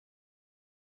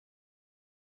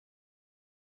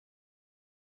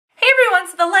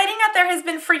everyone. So the lighting out there has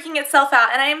been freaking itself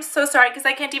out, and I am so sorry because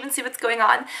I can't even see what's going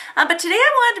on. But today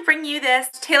I wanted to bring you this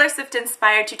Taylor Swift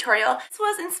inspired tutorial. This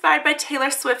was inspired by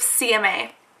Taylor Swift's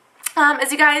CMA.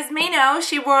 As you guys may know,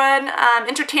 she won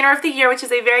Entertainer of the Year, which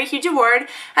is a very huge award,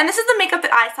 and this is the makeup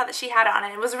that I saw that she had on,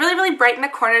 and it was really, really bright in the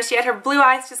corners. She had her blue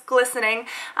eyes just glistening,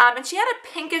 and she had a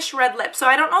pinkish red lip, so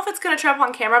I don't know if it's going to show up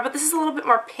on camera, but this is a little bit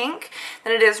more pink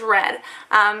than it is red,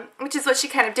 which is what she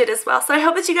kind of did as well. So I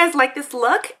hope that you guys like this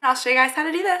look, and I'll show you guys how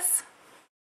to do this.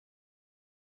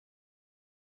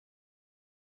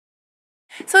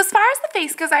 So as far as the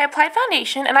face goes, I applied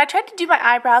foundation, and I tried to do my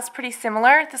eyebrows pretty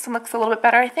similar. This one looks a little bit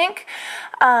better, I think.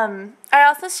 I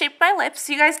also shaped my lips,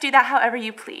 so you guys do that however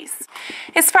you please.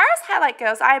 As far as highlight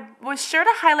goes, I was sure to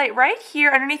highlight right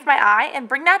here underneath my eye and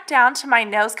bring that down to my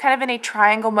nose kind of in a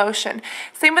triangle motion.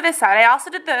 Same with this side. I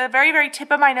also did the very, very tip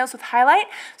of my nose with highlight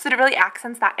so that it really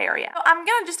accents that area. So I'm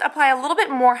going to just apply a little bit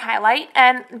more highlight,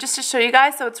 and just to show you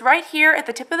guys, so it's right here at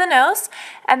the tip of the nose,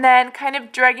 and then kind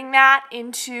of dragging that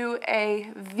into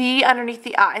a V underneath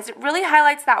the eyes. It really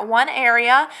highlights that one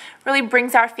area, really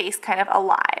brings our face kind of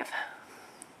alive.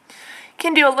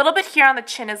 Can do a little bit here on the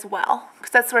chin as well, because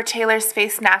that's where Taylor's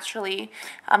face naturally is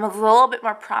a little bit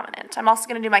more prominent. I'm also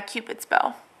going to do my Cupid's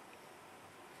bow.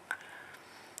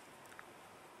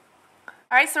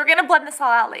 Alright, so we're going to blend this all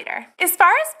out later. As far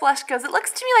as blush goes, it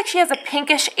looks to me like she has a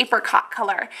pinkish apricot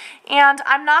color. And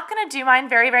I'm not going to do mine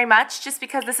very, very much just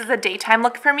because this is a daytime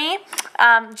look for me.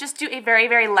 Just do a very,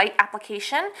 very light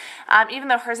application, even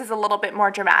though hers is a little bit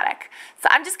more dramatic. So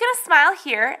I'm just going to smile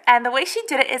here, and the way she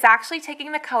did it is actually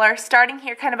taking the color, starting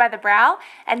here kind of by the brow,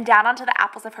 and down onto the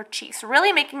apples of her cheeks,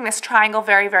 really making this triangle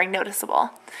very, very noticeable.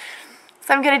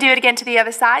 So I'm going to do it again to the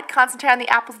other side, concentrate on the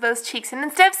apples of those cheeks, and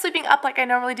instead of sweeping up like I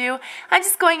normally do, I'm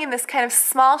just going in this kind of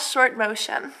small, short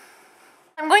motion.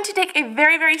 I'm going to take a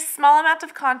very, very small amount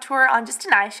of contour on just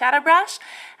an eyeshadow brush.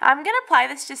 I'm going to apply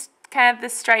this just kind of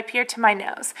this stripe here to my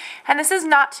nose. And this is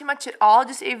not too much at all,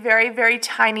 just a very, very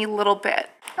tiny little bit.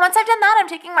 Once I've done that, I'm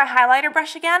taking my highlighter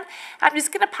brush again. I'm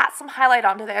just going to pat some highlight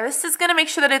onto there. This is going to make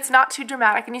sure that it's not too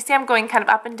dramatic. And you see I'm going kind of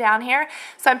up and down here.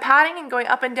 So I'm patting and going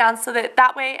up and down so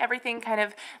that way everything kind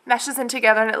of meshes in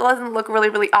together and it doesn't look really,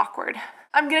 really awkward.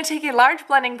 I'm going to take a large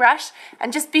blending brush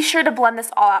and just be sure to blend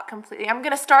this all out completely. I'm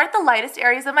going to start at the lightest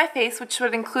areas of my face, which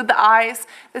would include the eyes,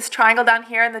 this triangle down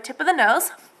here, and the tip of the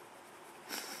nose.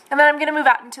 And then I'm going to move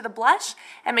out into the blush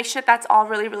and make sure that's all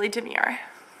really, really demure.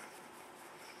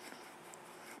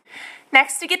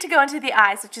 Next, we get to go into the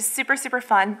eyes, which is super, super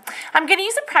fun. I'm going to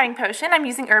use a priming potion. I'm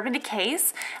using Urban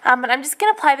Decay's, but I'm just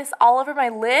going to apply this all over my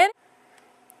lid.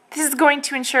 This is going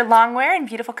to ensure long wear and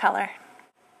beautiful color.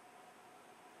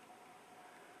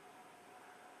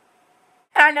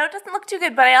 And I know it doesn't look too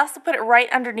good, but I also put it right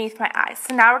underneath my eyes.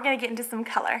 So now we're going to get into some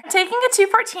color. I'm taking a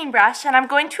 214 brush, and I'm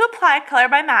going to apply a color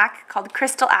by MAC called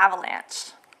Crystal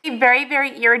Avalanche. A very,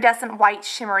 very iridescent white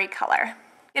shimmery color.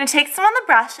 I'm going to take some on the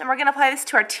brush, and we're going to apply this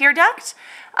to our tear duct,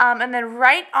 and then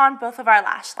right on both of our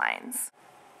lash lines.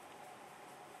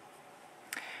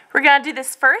 We're going to do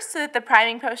this first so that the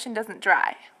priming potion doesn't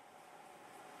dry.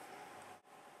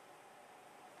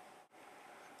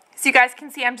 So you guys can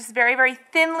see I'm just very, very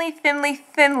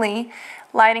thinly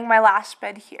lining my lash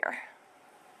bed here.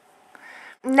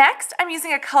 Next, I'm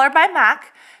using a color by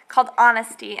MAC called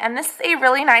Honesty, and this is a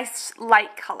really nice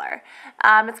light color.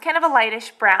 It's kind of a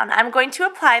lightish brown. I'm going to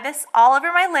apply this all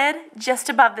over my lid, just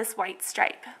above this white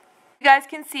stripe. You guys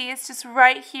can see it's just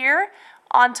right here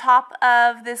on top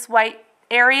of this white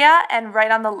area and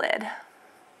right on the lid.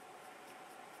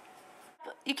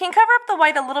 You can cover up the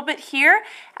white a little bit here,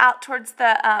 out towards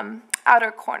the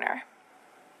outer corner.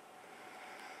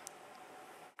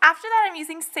 After that, I'm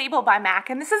using Sable by MAC,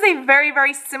 and this is a very,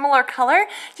 very similar color,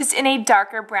 just in a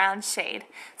darker brown shade.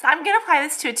 So I'm going to apply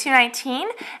this to a 219,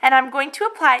 and I'm going to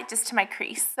apply it just to my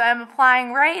crease. So I'm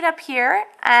applying right up here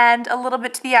and a little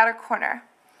bit to the outer corner.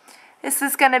 This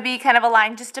is going to be kind of a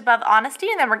line just above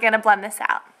Honesty, and then we're going to blend this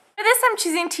out. For this, I'm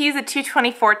choosing to use a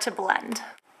 224 to blend.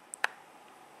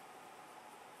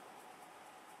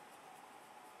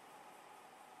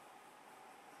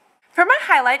 For my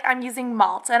highlight, I'm using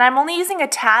Malt, and I'm only using a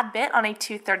tad bit on a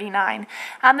 239.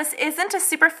 This isn't a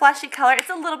super fleshy color. It's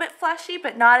a little bit fleshy,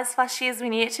 but not as fleshy as we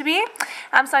need it to be.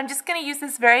 So I'm just going to use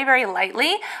this very, very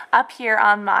lightly up here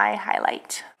on my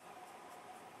highlight.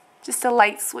 Just a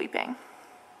light sweeping.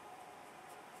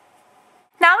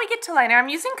 Now we get to liner. I'm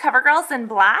using CoverGirl's in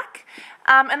black,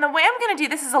 and the way I'm going to do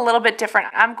this is a little bit different.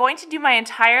 I'm going to do my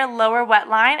entire lower wet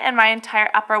line and my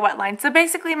entire upper wet line, so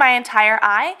basically my entire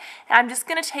eye, and I'm just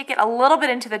going to take it a little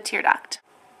bit into the tear duct.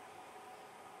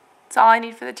 That's all I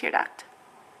need for the tear duct.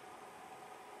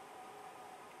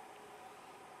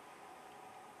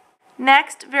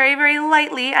 Next, very, very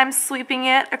lightly, I'm sweeping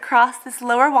it across this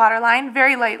lower waterline,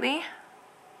 very lightly.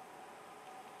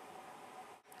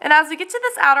 And as we get to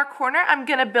this outer corner, I'm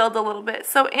going to build a little bit.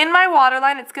 So in my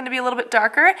waterline, it's going to be a little bit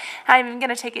darker, and I'm even going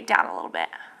to take it down a little bit.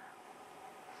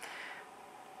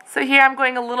 So here I'm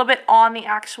going a little bit on the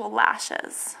actual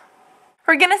lashes.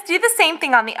 We're going to do the same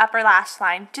thing on the upper lash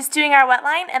line, just doing our wet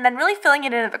line and then really filling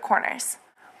it into the corners.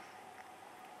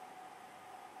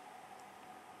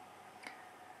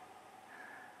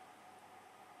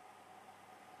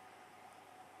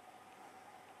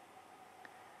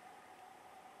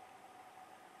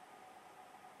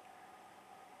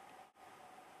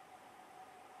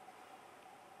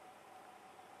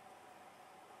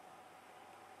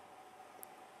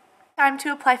 Time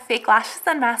to apply fake lashes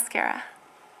and mascara.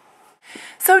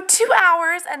 So 2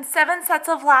 hours and 7 sets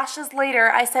of lashes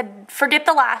later, I said forget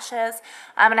the lashes,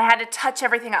 and I had to touch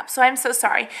everything up, so I'm so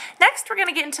sorry. Next we're going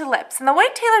to get into lips, and the way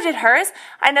Taylor did hers,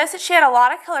 I noticed that she had a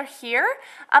lot of color here,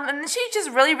 and then she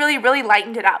just really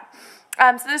lightened it up.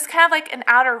 So there's kind of like an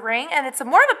outer ring, and it's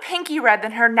more of a pinky red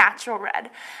than her natural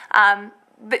red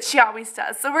that she always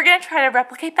does. So we're going to try to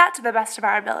replicate that to the best of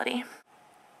our ability.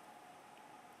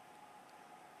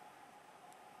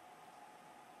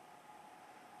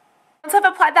 Once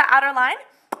I've applied that outer line,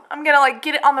 I'm going to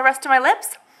get it on the rest of my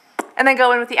lips and then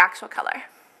go in with the actual color.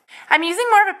 I'm using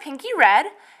more of a pinky red,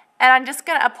 and I'm just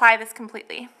going to apply this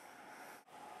completely.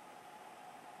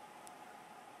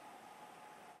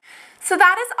 So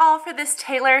that is all for this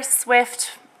Taylor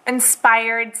Swift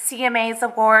inspired CMA's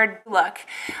award look.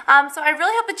 So I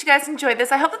really hope that you guys enjoyed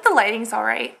this. I hope that the lighting's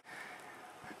alright.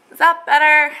 Is that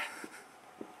better?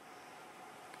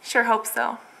 Sure hope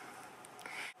so.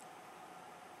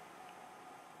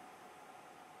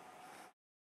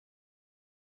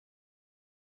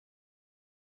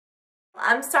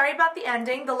 I'm sorry about the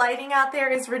ending. The lighting out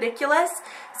there is ridiculous,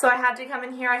 so I had to come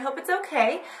in here. I hope it's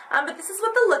okay, but this is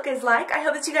what the look is like. I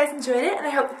hope that you guys enjoyed it, and I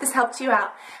hope that this helped you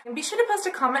out. And be sure to post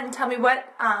a comment and tell me what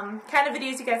kind of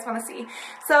videos you guys want to see.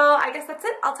 So I guess that's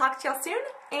it. I'll talk to y'all soon,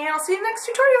 and I'll see you in the next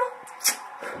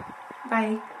tutorial.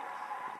 Bye.